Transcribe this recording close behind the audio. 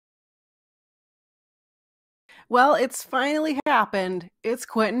Well, it's finally happened. It's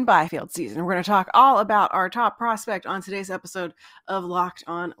Quinton Byfield season. We're going to talk all about our top prospect on today's episode of Locked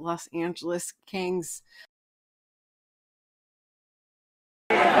on Los Angeles Kings.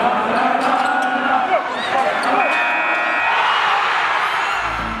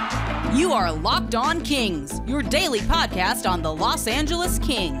 You are Locked On Kings, your daily podcast on the Los Angeles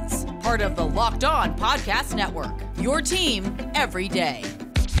Kings, part of the Locked On Podcast Network, your team every day.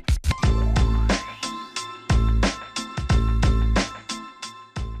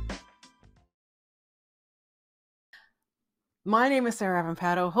 My name is Sarah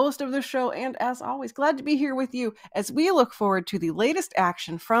Avampato, host of the show, and as always, glad to be here with you as we look forward to the latest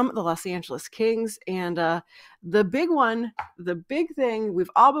action from the Los Angeles Kings. And the big one, the big thing,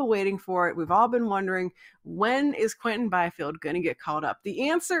 we've all been waiting for it. We've all been wondering, when is Quinton Byfield going to get called up? The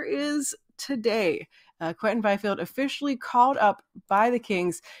answer is today. Quinton Byfield officially called up by the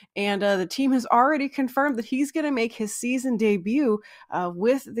Kings, and the team has already confirmed that he's going to make his season debut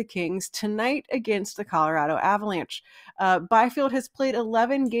with the Kings tonight against the Colorado Avalanche. Byfield has played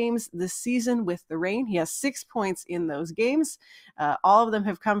 11 games this season with the Reign. He has 6 points in those games. All of them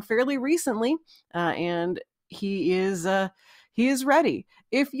have come fairly recently, and he is ready.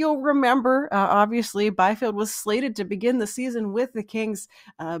 If you'll remember, obviously, Byfield was slated to begin the season with the Kings,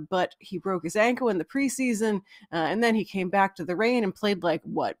 but he broke his ankle in the preseason, and then he came back to the Reign and played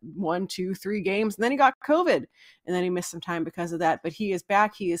 1, 2, 3 games, and then he got COVID, and then he missed some time because of that. But he is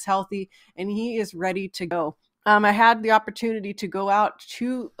back, he is healthy, and he is ready to go. I had the opportunity to go out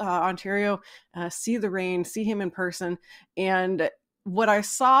to Ontario, see the Reign, see him in person, and what I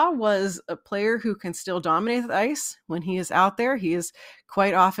saw was a player who can still dominate the ice when he is out there. He is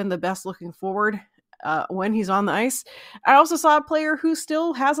quite often the best looking forward when he's on the ice. I also saw a player who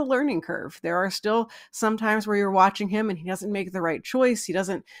still has a learning curve. There are still some times where you're watching him and he doesn't make the right choice. He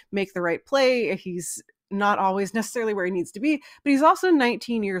doesn't make the right play. He's not always necessarily where he needs to be, but he's also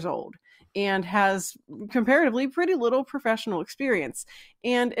 19 years old and has comparatively pretty little professional experience.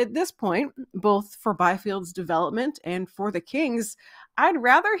 And at this point, both for Byfield's development and for the Kings, I'd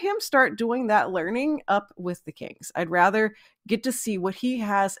rather him start doing that learning up with the Kings. I'd rather get to see what he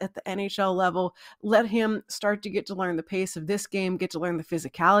has at the NHL level, let him start to get to learn the pace of this game, get to learn the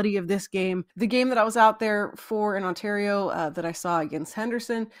physicality of this game. The game that I was out there for in Ontario that I saw against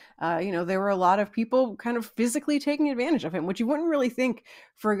Henderson, there were a lot of people kind of physically taking advantage of him, which you wouldn't really think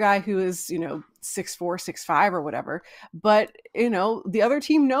for a guy who is, 6'4", 6'5", or whatever. But, the other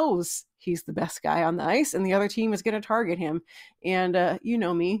team knows he's the best guy on the ice, and the other team is going to target him. And you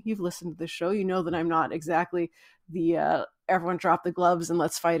know me, you've listened to this show, you know that I'm not exactly the everyone drop the gloves and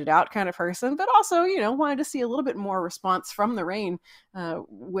let's fight it out kind of person, but also, wanted to see a little bit more response from the Reign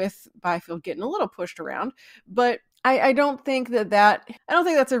with Byfield getting a little pushed around. But I don't think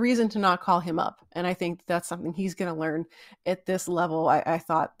that's a reason to not call him up. And I think that's something he's going to learn at this level. I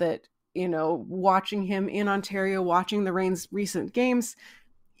thought that, watching him in Ontario, watching the Reign's recent games,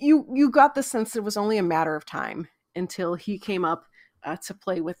 you got the sense it was only a matter of time until he came up to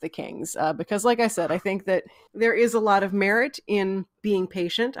play with the Kings. Because like I said, I think that there is a lot of merit in being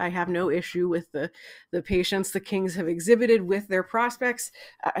patient. I have no issue with the patience the Kings have exhibited with their prospects.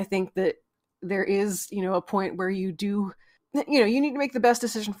 I think that there is, a point where you need to make the best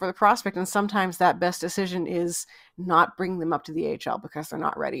decision for the prospect. And sometimes that best decision is not bringing them up to the AHL because they're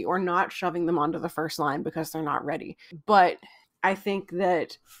not ready, or not shoving them onto the first line because they're not ready. But I think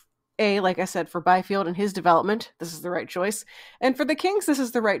that, like I said, for Byfield and his development, this is the right choice. And for the Kings, this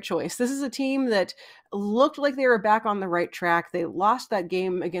is the right choice. This is a team that looked like they were back on the right track. They lost that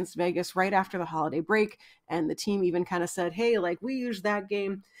game against Vegas right after the holiday break. And the team even kind of said, hey, we used that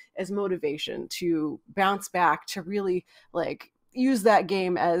game as motivation to bounce back, to really use that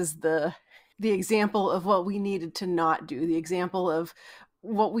game as the example of what we needed to not do, the example of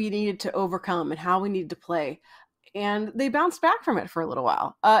what we needed to overcome and how we needed to play. And they bounced back from it for a little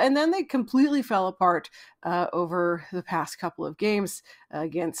while. And then they completely fell apart over the past couple of games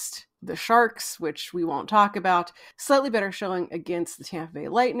against the Sharks, which we won't talk about. Slightly better showing against the Tampa Bay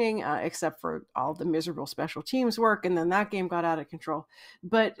Lightning, except for all the miserable special teams work. And then that game got out of control.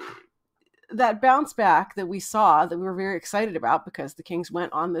 But that bounce back that we saw, that we were very excited about, because the Kings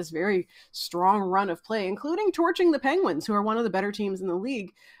went on this very strong run of play, including torching the Penguins, who are one of the better teams in the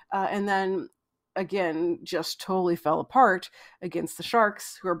league. And then again, just totally fell apart against the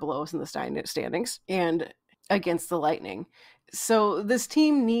Sharks, who are below us in the standings, and against the Lightning. So this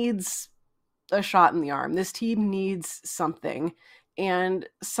team needs a shot in the arm. This team needs something. And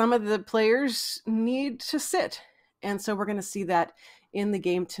some of the players need to sit. And so we're going to see that in the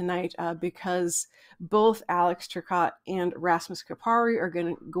game tonight because both Alex Turcotte and Rasmus Kupari are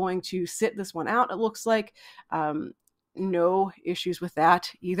going to sit this one out, it looks like. No issues with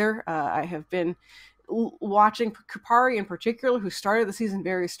that either. I have been watching Kupari in particular, who started the season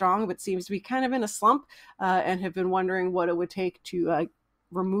very strong, but seems to be kind of in a slump, and have been wondering what it would take to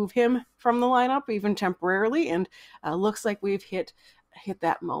remove him from the lineup, even temporarily, and looks like we've hit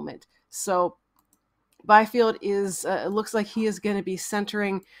that moment. So Byfield is, looks like he is going to be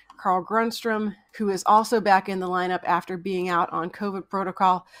centering Carl Grundstrom, who is also back in the lineup after being out on COVID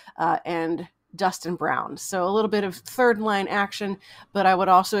protocol, and Dustin Brown. So a little bit of third line action, but I would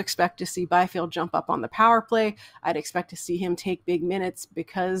also expect to see Byfield jump up on the power play. I'd expect to see him take big minutes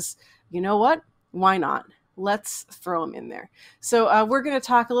because, you know what? Why not? Let's throw him in there. So we're going to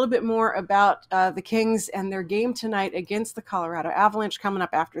talk a little bit more about the Kings and their game tonight against the Colorado Avalanche coming up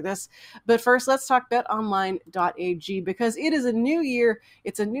after this. But first, let's talk betonline.ag because it is a new year.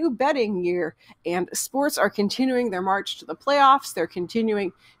 It's a new betting year, and sports are continuing their march to the playoffs. They're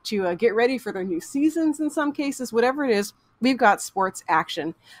continuing to get ready for their new seasons in some cases, whatever it is. We've got sports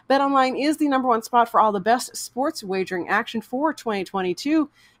action. BetOnline is the number one spot for all the best sports wagering action for 2022.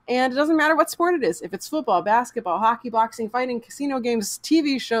 And it doesn't matter what sport it is. If it's football, basketball, hockey, boxing, fighting, casino games,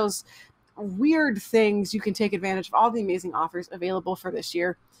 TV shows, weird things, you can take advantage of all the amazing offers available for this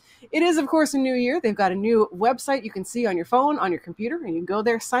year. It is, of course, a new year. They've got a new website you can see on your phone, on your computer, and you can go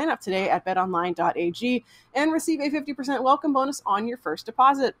there, sign up today at betonline.ag, and receive a 50% welcome bonus on your first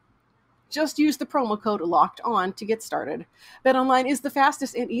deposit. Just use the promo code LOCKEDON to get started. BetOnline is the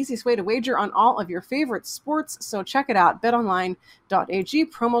fastest and easiest way to wager on all of your favorite sports, so check it out, betonline.ag,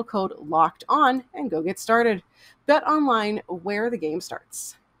 promo code LOCKEDON, and go get started. BetOnline, where the game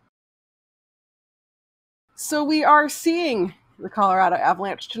starts. So we are seeing the Colorado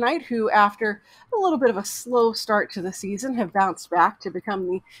Avalanche tonight, who, after a little bit of a slow start to the season, have bounced back to become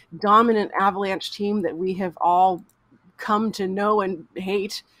the dominant Avalanche team that we have all come to know and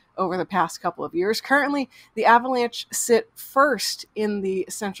hate over the past couple of years. Currently, the Avalanche sit first in the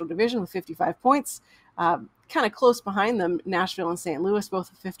Central Division with 55 points. Kind of close behind them, Nashville and St. Louis,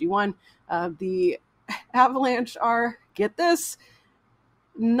 both with 51. The Avalanche are, get this,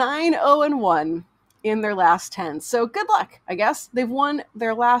 9-0-1 in their last 10. So good luck, I guess. They've won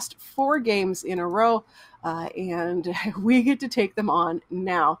their last 4 games in a row, and we get to take them on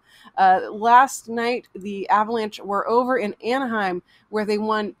now. Last night, the Avalanche were over in Anaheim, where they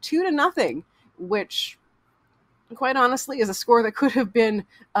won 2-0, which, quite honestly, is a score that could have been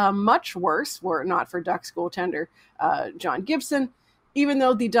much worse were it not for Ducks goaltender John Gibson. Even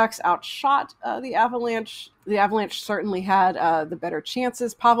though the Ducks outshot the Avalanche certainly had the better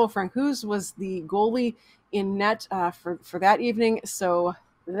chances. Pavel Francouz was the goalie in net for that evening, so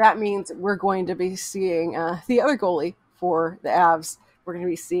that means we're going to be seeing the other goalie for the Avs. We're going to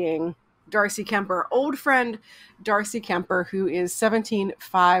be seeing Darcy Kemper, old friend Darcy Kemper, who is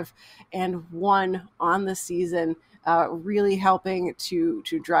 17-5-1 on the season, really helping to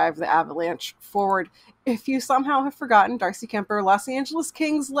drive the Avalanche forward. If you somehow have forgotten, Darcy Kemper, Los Angeles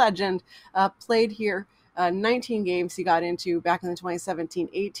Kings legend, played here 19 games he got into back in the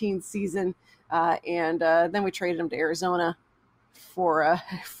 2017-18 season, and then we traded him to Arizona for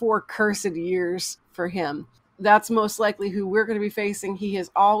 4 cursed years for him. That's most likely who we're going to be facing. He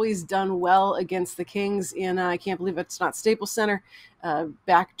has always done well against the Kings in, I can't believe it's not Staples Center,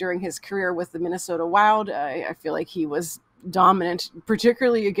 back during his career with the Minnesota Wild. I feel like he was dominant,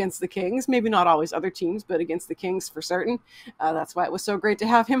 particularly against the Kings. Maybe not always other teams, but against the Kings for certain. That's why it was so great to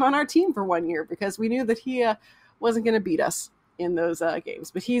have him on our team for 1 year, because we knew that he wasn't going to beat us in those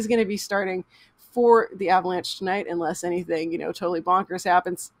games. But he's going to be starting for the Avalanche tonight unless anything, totally bonkers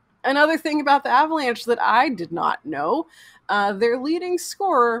happens. Another thing about the Avalanche that I did not know, their leading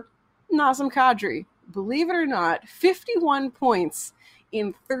scorer, Nazem Kadri, believe it or not, 51 points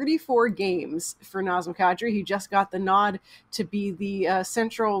in 34 games for Nazem Kadri. He just got the nod to be the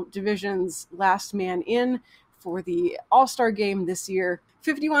Central Division's last man in for the All-Star game this year.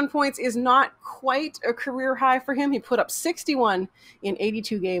 51 points is not quite a career high for him. He put up 61 in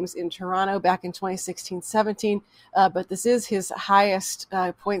 82 games in Toronto back in 2016-17, but this is his highest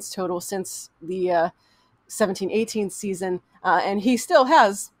points total since the 17-18 season, and he still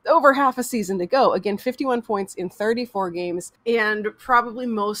has over half a season to go. Again, 51 points in 34 games, and probably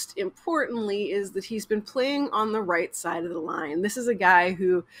most importantly is that he's been playing on the right side of the line. This is a guy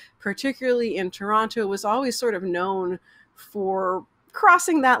who, particularly in Toronto, was always sort of known for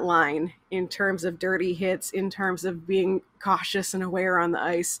crossing that line in terms of dirty hits, in terms of being cautious and aware on the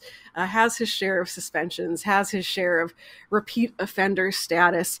ice, has his share of suspensions, has his share of repeat offender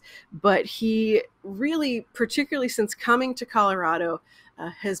status, but he really, particularly since coming to Colorado,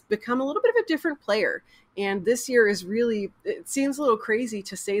 has become a little bit of a different player. And this year is really, it seems a little crazy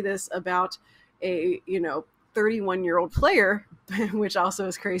to say this about a, 31-year-old player, which also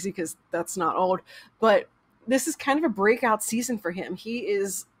is crazy because that's not old, but this is kind of a breakout season for him. He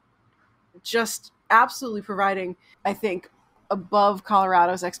is just absolutely providing, I think, above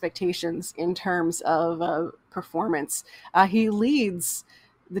Colorado's expectations in terms of performance. He leads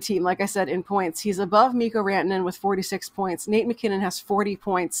the team, like I said, in points. He's above Mikko Rantanen with 46 points. Nate McKinnon has 40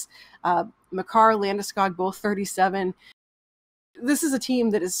 points. Makar, Landeskog, both 37. This is a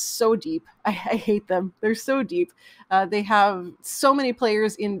team that is so deep. I hate them. They're so deep. They have so many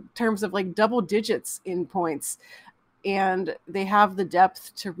players in terms of like double digits in points, and they have the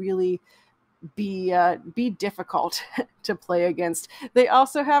depth to really be difficult to play against. They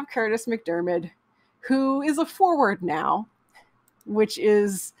also have Curtis McDermott, who is a forward now, which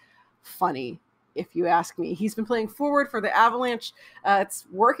is funny if you ask me. He's been playing forward for the Avalanche. It's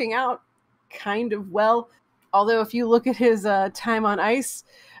working out kind of well. Although if you look at his time on ice,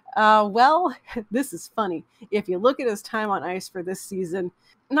 well, this is funny. If you look at his time on ice for this season,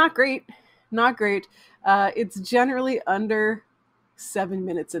 not great. It's generally under 7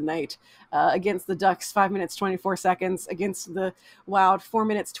 minutes a night. Against the Ducks, 5 minutes, 24 seconds. Against the Wild, 4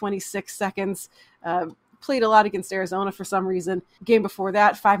 minutes, 26 seconds. Played a lot against Arizona for some reason. Game before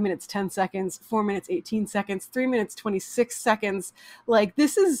that, 5 minutes, 10 seconds. 4 minutes, 18 seconds. 3 minutes, 26 seconds. Like,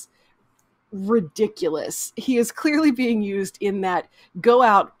 this is ridiculous. He is clearly being used in that go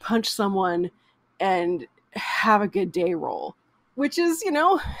out, punch someone, and have a good day role, which is,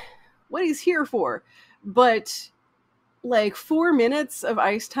 what he's here for. But like 4 minutes of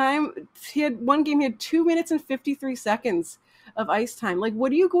ice time, he had 2 minutes and 53 seconds of ice time. Like,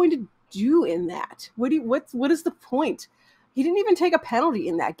 what are you going to do in that? What is the point? He didn't even take a penalty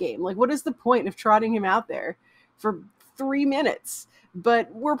in that game. Like, what is the point of trotting him out there for 3 minutes?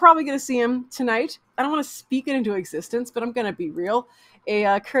 But we're probably going to see him tonight. I don't want to speak it into existence, but I'm going to be real.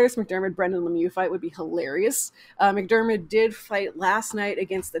 A Curtis McDermott, Brendan Lemieux fight would be hilarious. McDermott did fight last night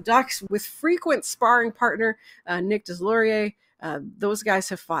against the Ducks with frequent sparring partner Nick Deslauriers. Those guys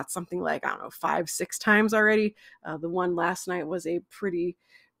have fought something like, 5-6 times already. The one last night was a pretty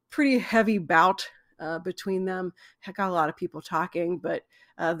heavy bout between them. Got a lot of people talking, but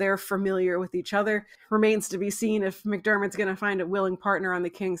they're familiar with each other. Remains to be seen if McDermott's going to find a willing partner on the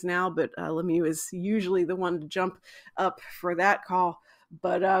Kings now, but Lemieux is usually the one to jump up for that call.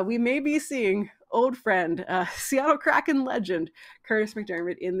 But we may be seeing old friend, Seattle Kraken legend, Curtis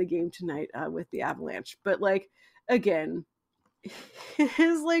McDermott in the game tonight with the Avalanche. But again,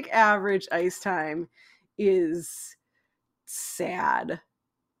 his average ice time is sad.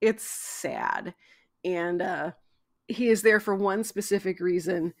 It's sad. And he is there for one specific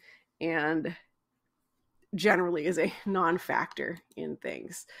reason, and generally is a non-factor in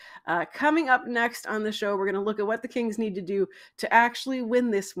things. Coming up next on the show, we're going to look at what the Kings need to do to actually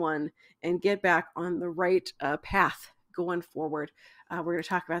win this one and get back on the right path going forward. We're going to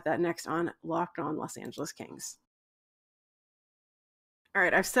talk about that next on Locked On Los Angeles Kings. All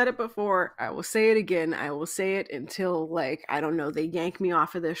right, I've said it before. I will say it again. I will say it until, they yank me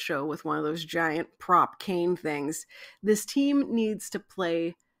off of this show with one of those giant prop cane things. This team needs to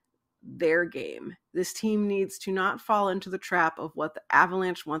play their game. This team needs to not fall into the trap of what the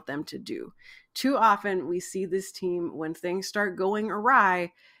Avalanche want them to do. Too often we see this team, when things start going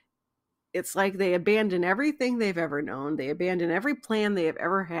awry, it's like they abandon everything they've ever known. They abandon every plan they have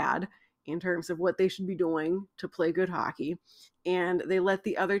ever had in terms of what they should be doing to play good hockey. And they let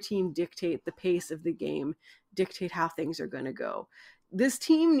the other team dictate the pace of the game, dictate how things are going to go. This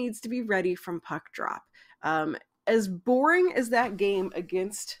team needs to be ready from puck drop. As boring as that game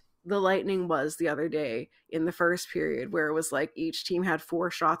against the Lightning was the other day in the first period, where it was like each team had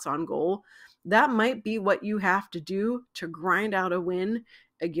 4 shots on goal, that might be what you have to do to grind out a win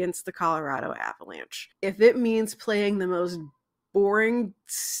against the Colorado Avalanche. If it means playing the most boring,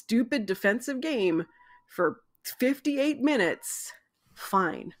 stupid defensive game for 58 minutes,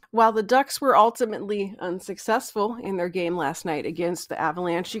 fine. While the Ducks were ultimately unsuccessful in their game last night against the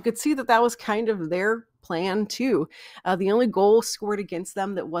Avalanche, you could see that was kind of their plan too. The only goal scored against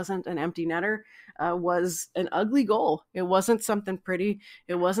them that wasn't an empty netter was an ugly goal. It wasn't something pretty.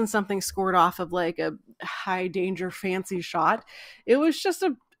 It wasn't something scored off of a high danger fancy shot. It was just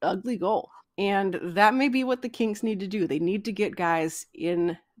an ugly goal. And that may be what the Kings need to do. They need to get guys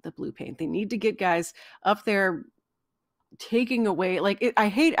in the blue paint. They need to get guys up there taking away, like, I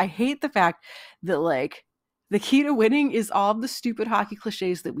hate the fact that, like, the key to winning is all the stupid hockey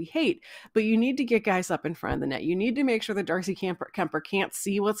cliches that we hate, but you need to get guys up in front of the net. You need to make sure that Darcy Kemper can't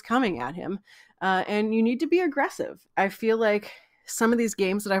see what's coming at him, and you need to be aggressive. I feel like some of these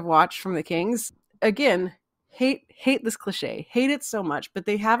games that I've watched from the Kings, again, hate this cliche, hate it so much, but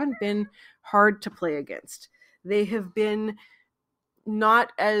they haven't been hard to play against. They have been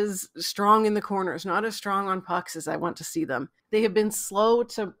not as strong in the corners, not as strong on pucks as I want to see them. They have been slow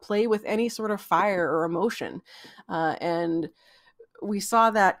to play with any sort of fire or emotion. And we saw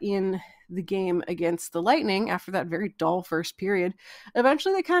that in the game against the Lightning after that very dull first period.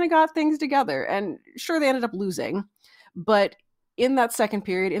 Eventually, they kind of got things together. And sure, they ended up losing. But in that second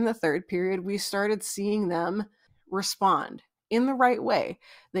period, in the third period, we started seeing them respond in the right way.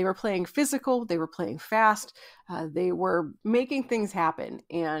 They were playing physical, they were playing fast, they were making things happen.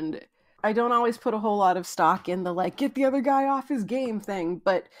 And I don't always put a whole lot of stock in the, like, get the other guy off his game thing,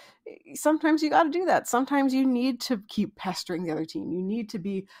 but sometimes you got to do that. Sometimes you need to keep pestering the other team. You need to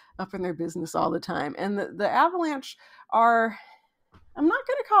be up in their business all the time. And the Avalanche are, I'm not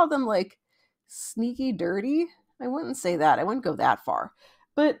going to call them like sneaky dirty. I wouldn't say that. I wouldn't go that far.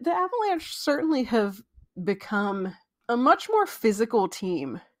 But the Avalanche certainly have become a much more physical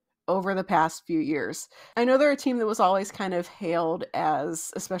team over the past few years. I know they're a team that was always kind of hailed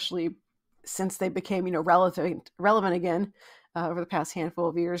as, especially since they became, relevant again over the past handful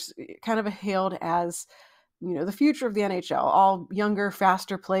of years, kind of hailed as, the future of the NHL, all younger,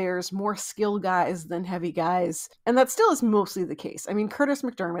 faster players, more skill guys than heavy guys. And that still is mostly the case. I mean, Curtis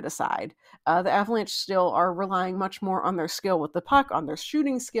McDermott aside, the Avalanche still are relying much more on their skill with the puck, on their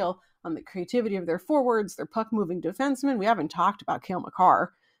shooting skill, on the creativity of their forwards, their puck-moving defensemen. We haven't talked about Cale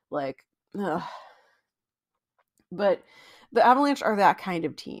Makar. But the Avalanche are that kind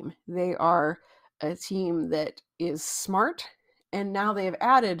of team. They are a team that is smart, and now they have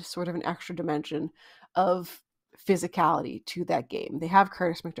added sort of an extra dimension of physicality to that game. They have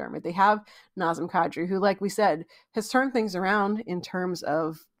Curtis McDermott. They have Nazem Kadri, who, like we said, has turned things around in terms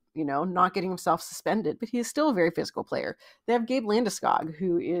of, not getting himself suspended, but he is still a very physical player. They have Gabe Landeskog,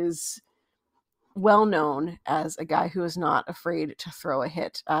 who is well known as a guy who is not afraid to throw a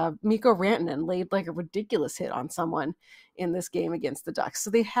hit. Mikko Rantanen laid like a ridiculous hit on someone in this game against the Ducks. So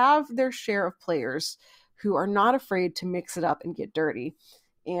they have their share of players who are not afraid to mix it up and get dirty.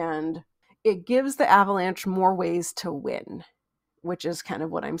 And it gives the Avalanche more ways to win, which is kind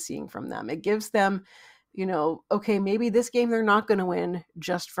of what I'm seeing from them. It gives them, okay, maybe this game they're not going to win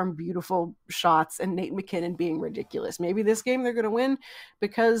just from beautiful shots and Nate McKinnon being ridiculous. Maybe this game they're going to win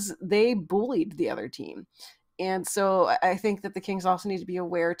because they bullied the other team. And so I think that the Kings also need to be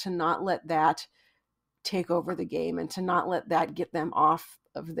aware to not let that take over the game and to not let that get them off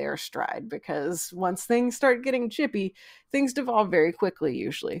of their stride, because once things start getting chippy, things devolve very quickly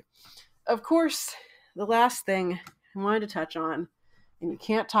usually. Of course, the last thing I wanted to touch on, and you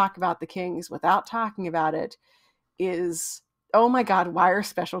can't talk about the Kings without talking about it, is, oh my God, why are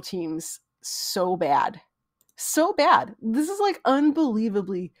special teams so bad? So bad. This is like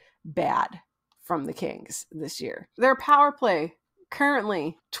unbelievably bad from the Kings this year. Their power play,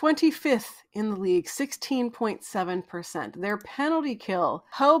 currently 25th in the league, 16.7%. Their penalty kill,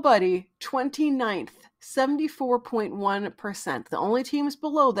 ho buddy, 29th, 74.1%. The only teams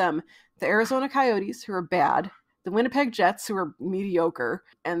below them, the Arizona Coyotes, who are bad, the Winnipeg Jets, who are mediocre,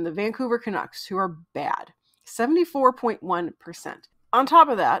 and the Vancouver Canucks, who are bad. 74.1%. On top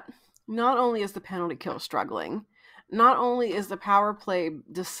of that, not only is the penalty kill struggling, not only is the power play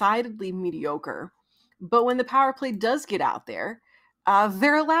decidedly mediocre, but when the power play does get out there,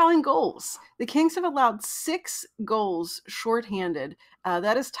 they're allowing goals. The Kings have allowed 6 goals shorthanded.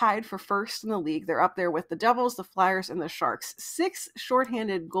 That is tied for first in the league. They're up there with the Devils, the Flyers, and the Sharks. 6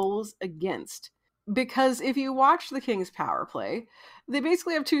 shorthanded goals against. Because if you watch the Kings power play, they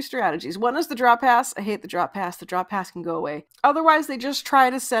basically have 2 strategies. One is the drop pass. I hate the drop pass. The drop pass can go away. Otherwise, they just try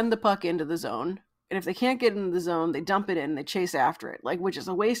to send the puck into the zone. And if they can't get into the zone, they dump it in and they chase after it, which is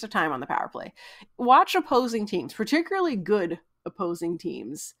a waste of time on the power play. Watch opposing teams, particularly good opposing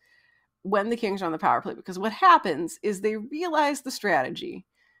teams, when the Kings are on the power play, because what happens is they realize the strategy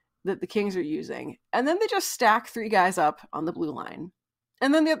that the Kings are using, and then they just stack 3 guys up on the blue line.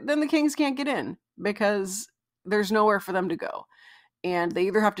 And then the Kings can't get in because there's nowhere for them to go. And they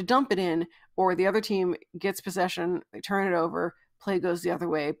either have to dump it in, or the other team gets possession, they turn it over, play goes the other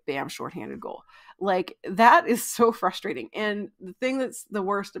way, bam, shorthanded goal. That is so frustrating. And the thing that's the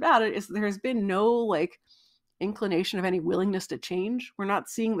worst about it is there's been no, inclination of any willingness to change. We're not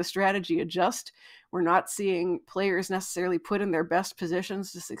seeing the strategy adjust. We're not seeing players necessarily put in their best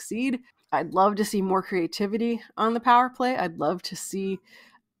positions to succeed. I'd love to see more creativity on the power play. I'd love to see,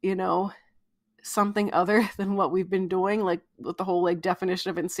 something other than what we've been doing, like with the whole like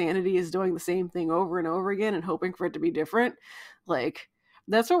definition of insanity is doing the same thing over and over again and hoping for it to be different. Like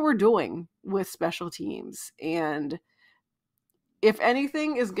that's what we're doing with special teams. And if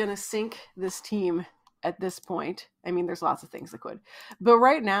anything is going to sink this team at this point, I mean, there's lots of things that could, but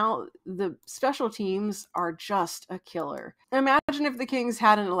right now the special teams are just a killer. Imagine if the Kings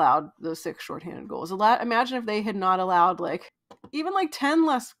hadn't allowed those 6 shorthanded goals. Imagine if they had not allowed like even like 10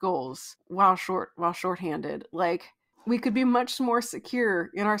 less goals while shorthanded. Like we could be much more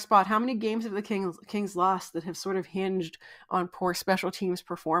secure in our spot. How many games have the Kings lost that have sort of hinged on poor special teams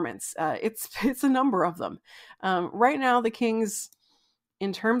performance? It's a number of them. Right now, the Kings,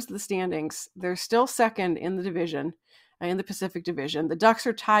 in terms of the standings, they're still second in the division, in the Pacific Division. The Ducks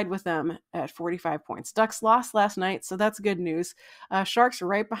are tied with them at 45 points. Ducks lost last night, so that's good news. Sharks are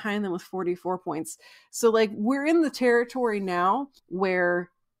right behind them with 44 points. So, like, we're in the territory now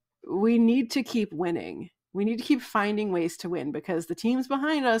where we need to keep winning. We need to keep finding ways to win because the teams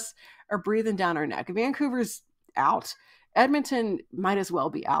behind us are breathing down our neck. Vancouver's out. Edmonton might as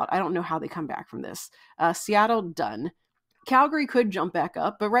well be out. I don't know how they come back from this. Seattle, done. Calgary could jump back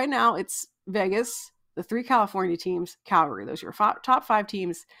up, but right now it's Vegas, the 3 California teams, Calgary. Those are your top 5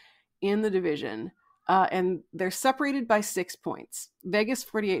 teams in the division, and they're separated by 6 points. Vegas,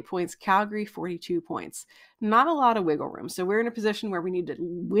 48 points, Calgary, 42 points. Not a lot of wiggle room. So we're in a position where we need to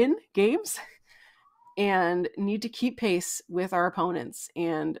win games and need to keep pace with our opponents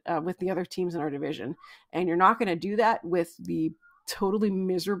and with the other teams in our division. And you're not going to do that with the totally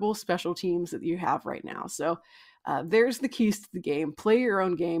miserable special teams that you have right now. So there's the keys to the game. Play your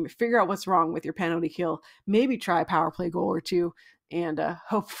own game. Figure out what's wrong with your penalty kill. Maybe try a power play goal or 2 and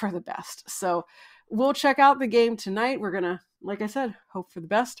hope for the best. So we'll check out the game tonight. We're going to, like I said, hope for the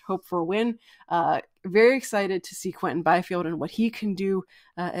best, hope for a win. Very excited to see Quinton Byfield and what he can do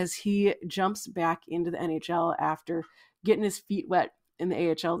as he jumps back into the NHL after getting his feet wet in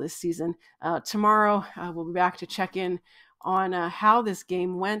the AHL this season. Tomorrow, we'll be back to check in on how this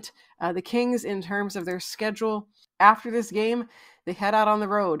game went. The Kings, in terms of their schedule, after this game, they head out on the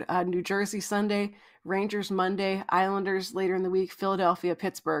road. New Jersey Sunday, Rangers Monday, Islanders later in the week, Philadelphia,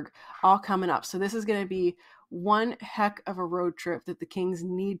 Pittsburgh, all coming up. So this is going to be one heck of a road trip that the Kings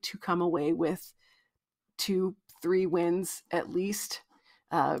need to come away with 2-3 wins at least.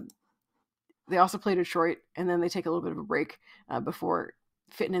 They also play Detroit, and then they take a little bit of a break before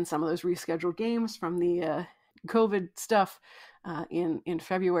fitting in some of those rescheduled games from the COVID stuff in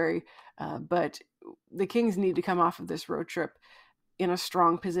February. But the Kings need to come off of this road trip in a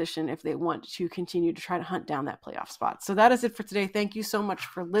strong position if they want to continue to try to hunt down that playoff spot. So that is it for today. Thank you so much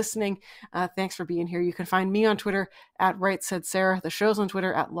for listening. Thanks for being here. You can find me on Twitter at Right Said Sarah. The show's on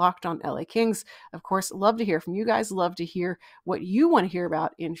Twitter at Locked On LA Kings. Of course, love to hear from you guys. Love to hear what you want to hear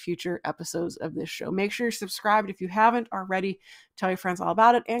about in future episodes of this show. Make sure you're subscribed if you haven't already. Tell your friends all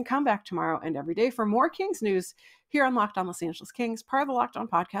about it and come back tomorrow and every day for more Kings news here on Locked On Los Angeles Kings, part of the Locked On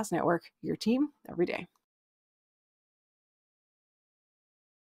Podcast Network, your team every day.